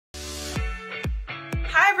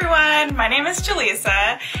Hi everyone, my name is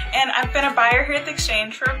Jalessa and I've been a buyer here at the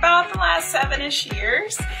Exchange for about the last 7-ish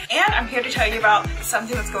years. And I'm here to tell you about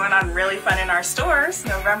something that's going on really fun in our stores.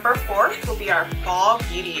 November 4th will be our fall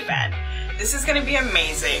beauty event. This is gonna be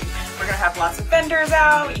amazing. We're gonna have lots of vendors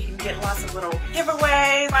out. You can get lots of little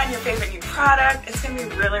giveaways, find your favorite new product. It's gonna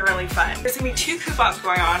be really, really fun. There's gonna be 2 coupons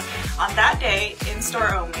going on that day in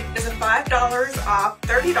store only. There's a $5 off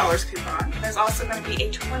 $30 coupon. There's also gonna be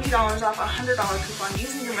a $20 off $100 coupon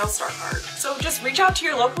using your Millstar card. So just reach out to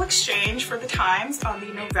your local Exchange for the times on the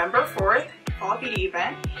November 4th fall beauty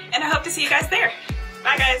event, and I hope to see you guys there.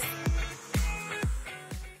 Bye guys.